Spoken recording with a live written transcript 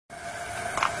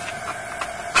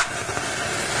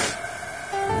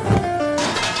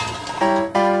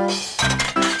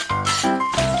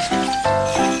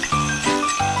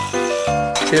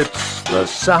It's the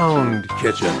Sound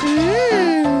Kitchen.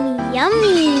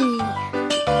 Yummy.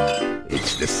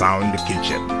 It's the Sound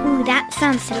Kitchen. Ooh, that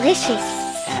sounds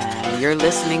delicious. You're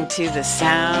listening to the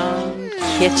Sound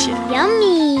Kitchen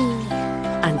Yummy.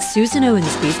 And Susan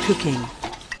Owensby's cooking.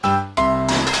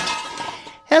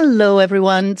 Hello,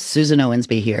 everyone. Susan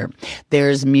Owensby here.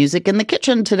 There's music in the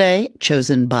kitchen today,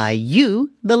 chosen by you,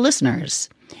 the listeners.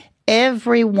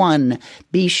 Everyone,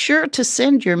 be sure to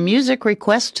send your music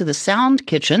requests to the Sound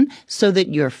Kitchen so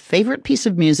that your favorite piece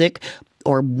of music,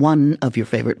 or one of your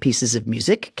favorite pieces of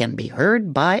music, can be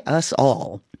heard by us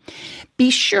all. Be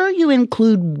sure you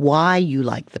include why you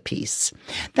like the piece.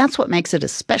 That's what makes it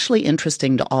especially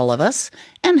interesting to all of us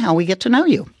and how we get to know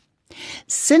you.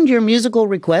 Send your musical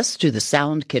requests to the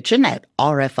Sound Kitchen at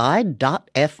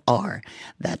rfi.fr.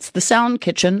 That's the Sound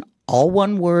Kitchen, all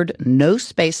one word, no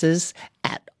spaces,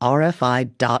 at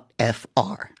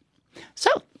rfi.fr. So,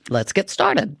 let's get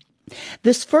started.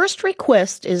 This first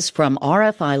request is from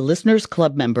RFI Listeners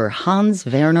Club member Hans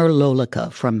Verner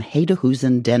Lollike from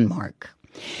Hedehusene, Denmark.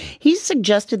 He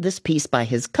suggested this piece by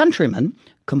his countryman,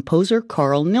 composer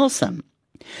Carl Nielsen.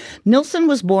 Nielsen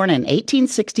was born in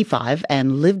 1865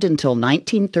 and lived until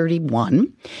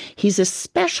 1931. He's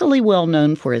especially well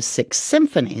known for his 6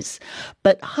 symphonies,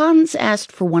 but Hans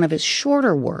asked for one of his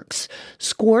shorter works,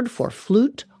 scored for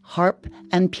flute, harp,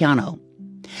 and piano.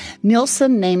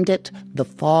 Nielsen named it The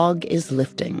Fog is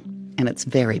Lifting, and it's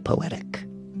very poetic.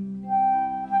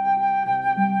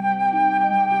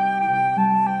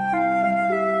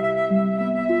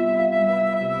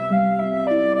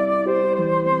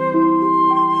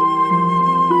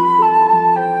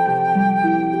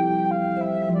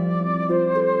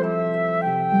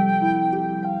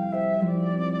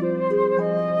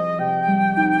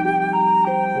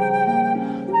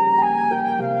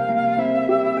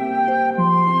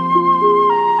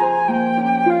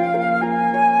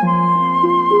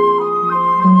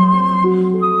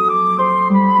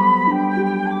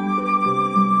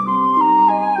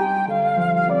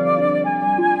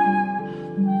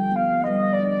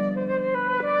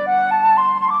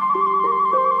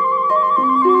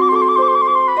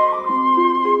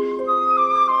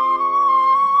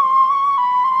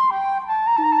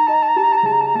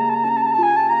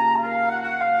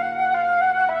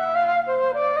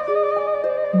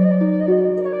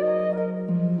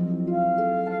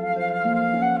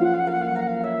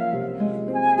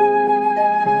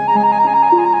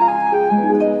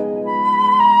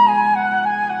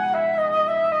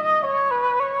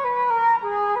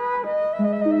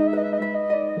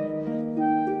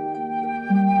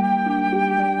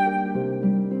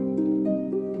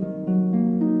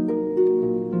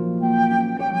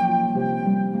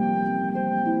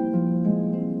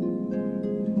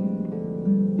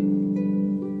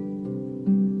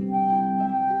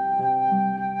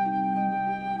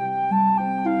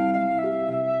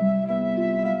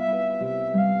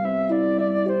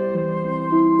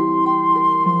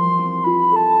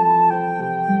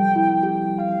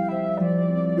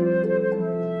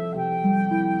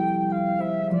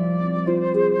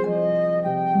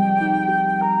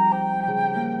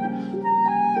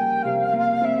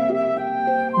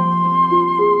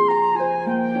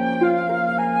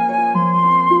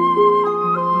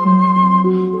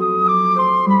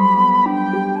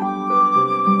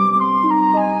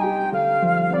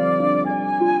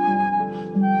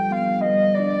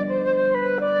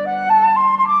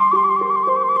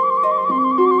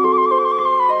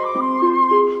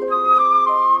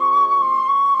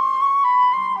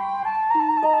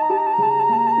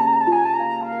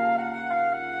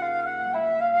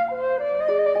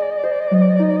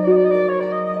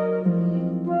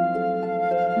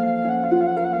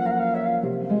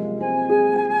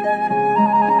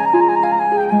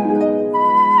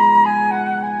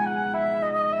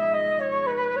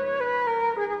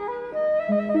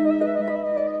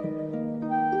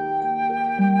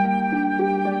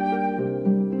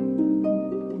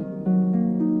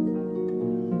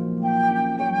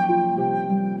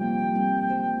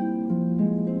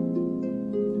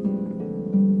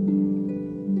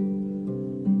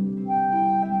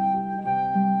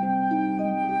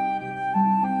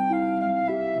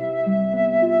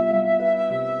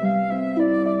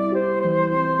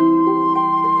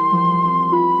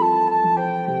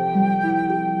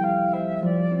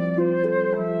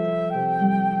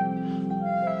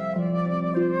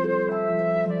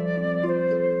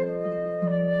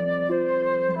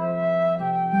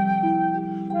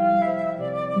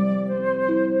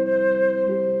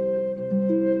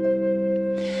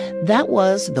 That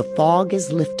was The Fog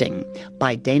is Lifting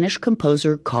by Danish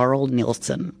composer Carl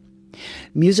Nielsen.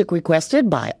 Music requested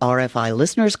by RFI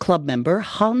Listeners Club member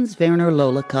Hans Verner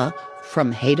Lollike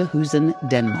from Hedehusene,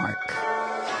 Denmark.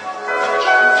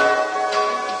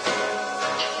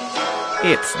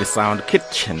 It's the Sound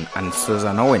Kitchen and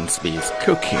Susan Owensby's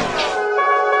cooking.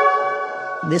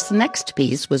 This next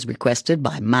piece was requested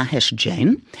by Mahesh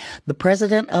Jain, the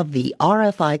president of the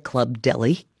RFI Club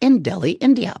Delhi in Delhi,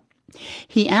 India.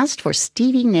 He asked for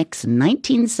Stevie Nicks'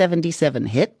 1977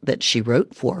 hit that she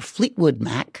wrote for Fleetwood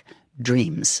Mac,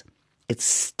 Dreams. It's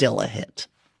still a hit.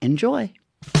 Enjoy.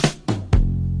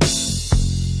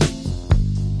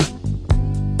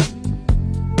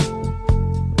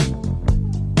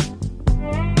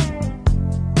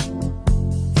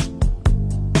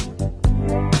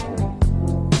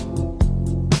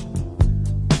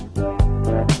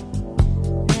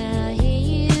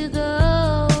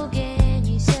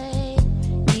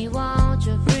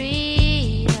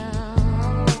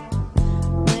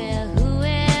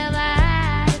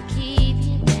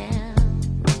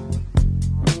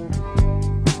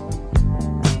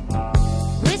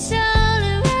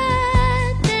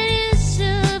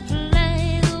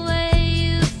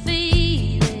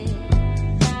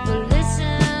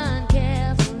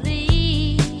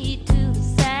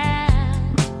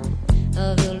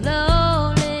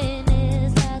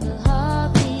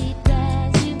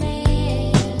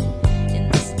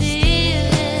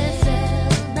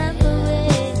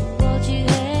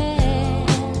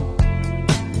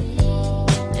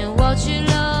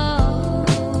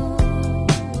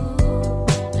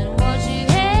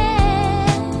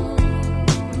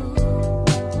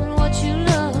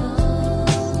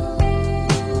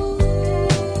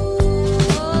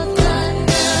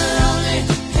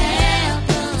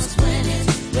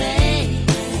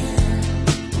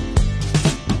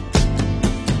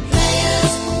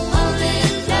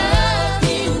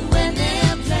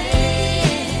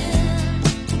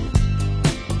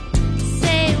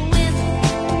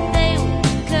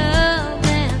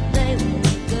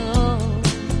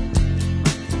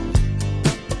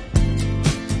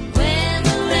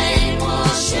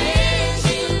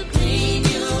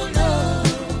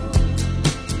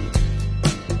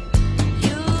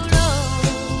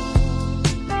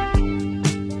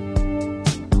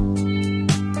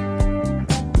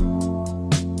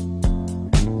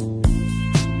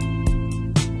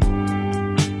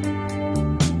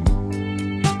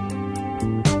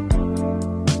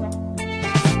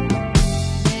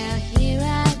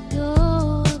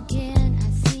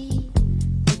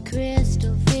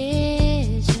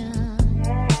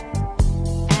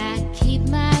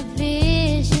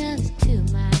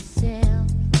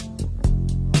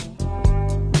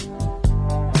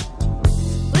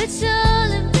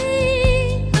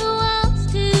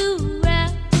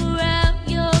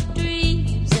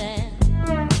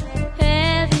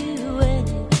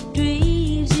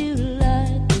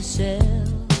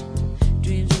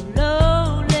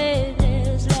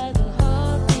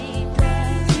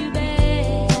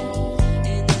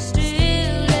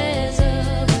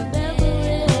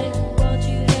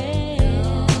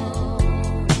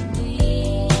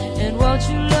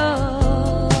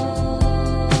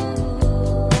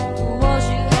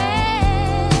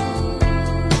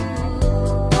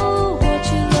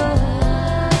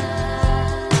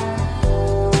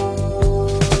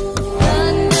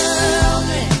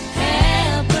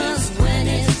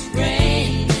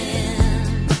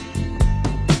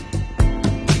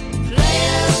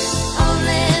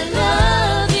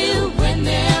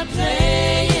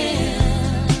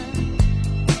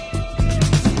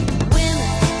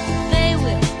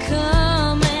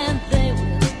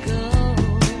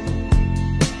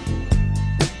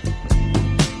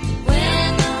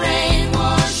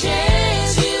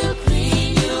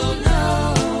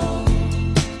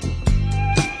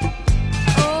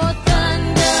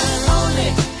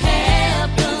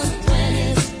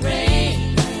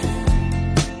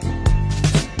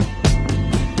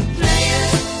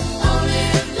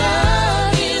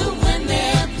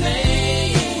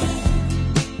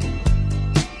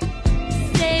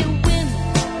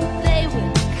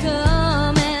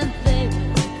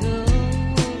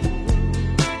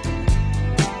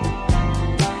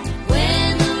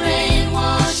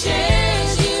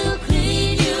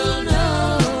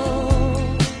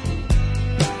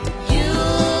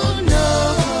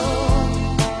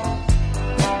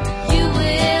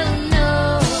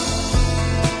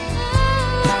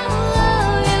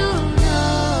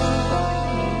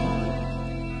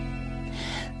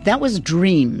 That was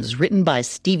Dreams, written by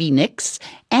Stevie Nicks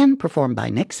and performed by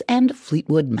Nicks and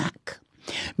Fleetwood Mac.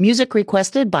 Music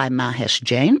requested by Mahesh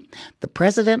Jain, the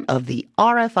president of the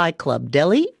RFI Club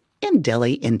Delhi in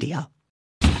Delhi, India.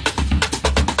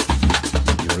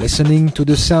 You're listening to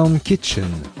The Sound Kitchen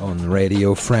on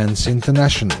Radio France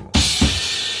International.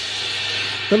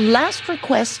 The last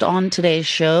request on today's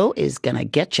show is going to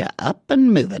get you up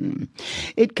and moving.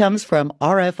 It comes from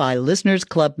RFI Listeners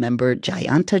Club member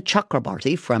Jayanta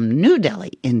Chakrabarty from New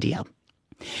Delhi, India.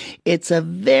 It's a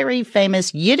very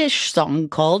famous Yiddish song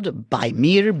called Bei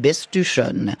mir bist du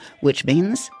schön, which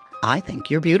means, I think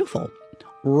you're beautiful.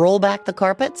 Roll back the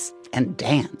carpets and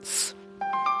dance.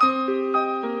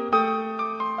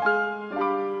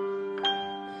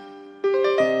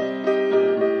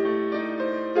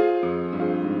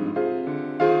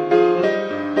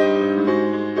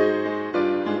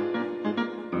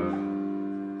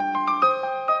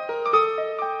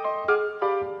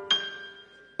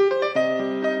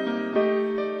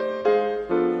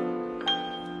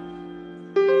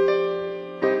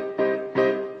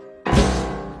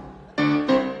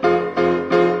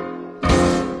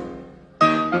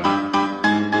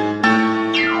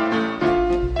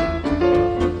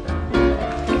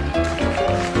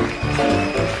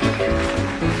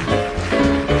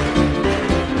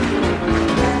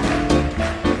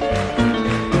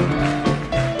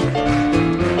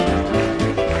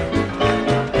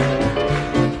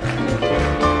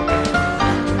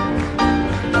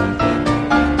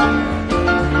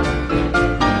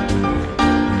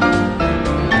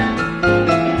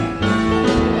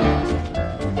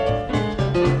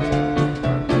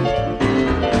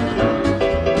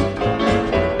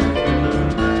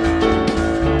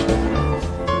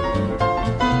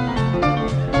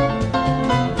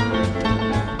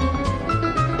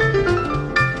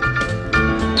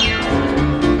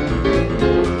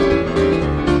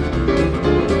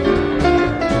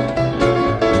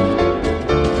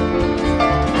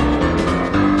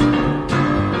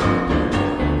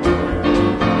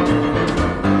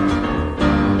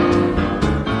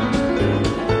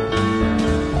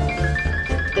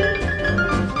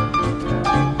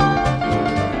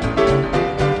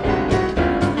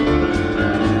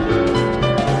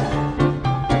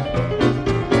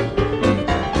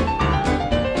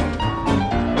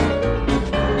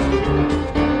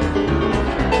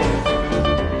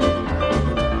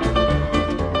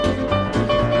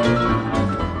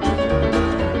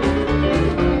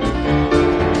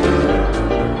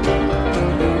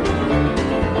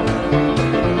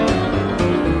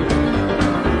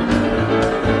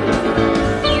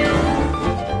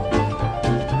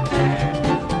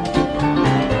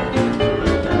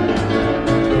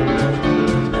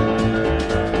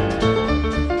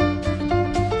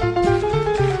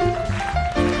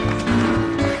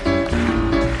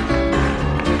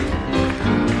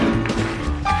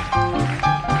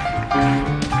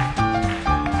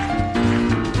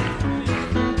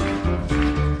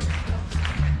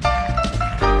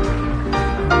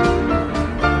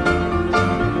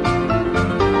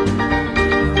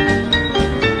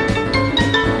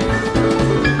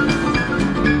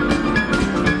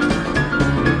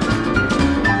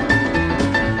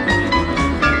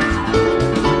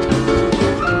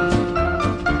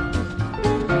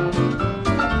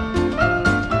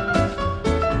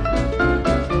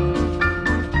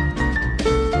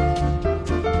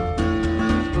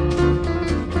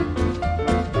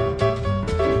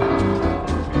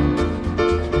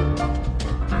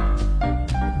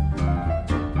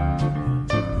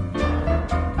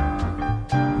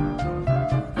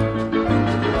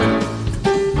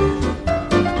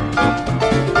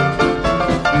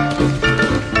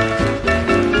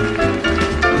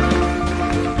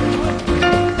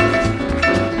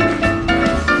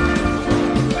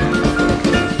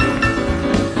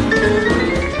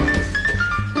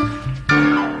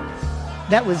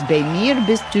 That was Bei mir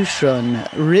bist du schön,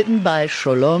 written by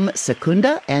Sholom,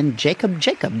 Secunda, and Jacob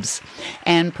Jacobs,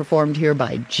 and performed here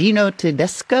by Gino,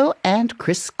 Tedesco, and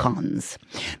Chris Conz.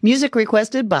 Music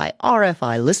requested by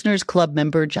RFI Listeners Club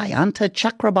member Jayanta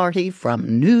Chakrabarty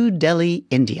from New Delhi,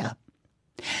 India.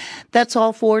 That's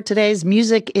all for today's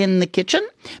Music in the Kitchen.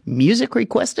 Music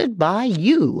requested by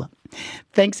you.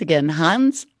 Thanks again,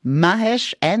 Hans,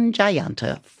 Mahesh, and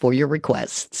Jayanta for your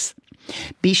requests.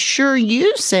 Be sure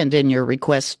you send in your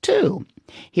requests, too.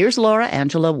 Here's Laura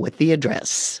Angela with the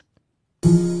address.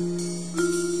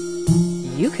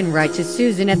 You can write to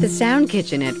Susan at the Sound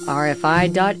Kitchen at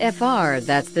rfi.fr.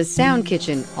 That's the Sound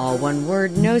Kitchen, all one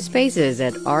word, no spaces,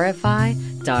 at rfi.fr.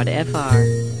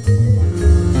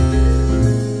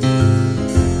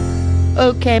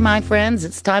 Okay, my friends,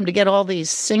 it's time to get all these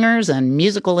singers and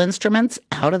musical instruments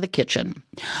out of the kitchen.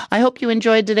 I hope you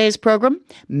enjoyed today's program.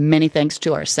 Many thanks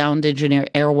to our sound engineer,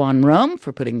 Erwan Rome,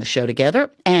 for putting the show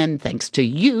together, and thanks to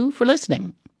you for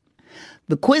listening.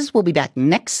 The quiz will be back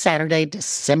next Saturday,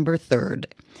 December 3rd.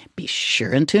 Be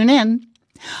sure and tune in.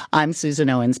 I'm Susan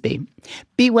Owensby.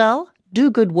 Be well, do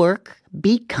good work,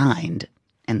 be kind,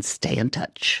 and stay in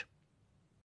touch.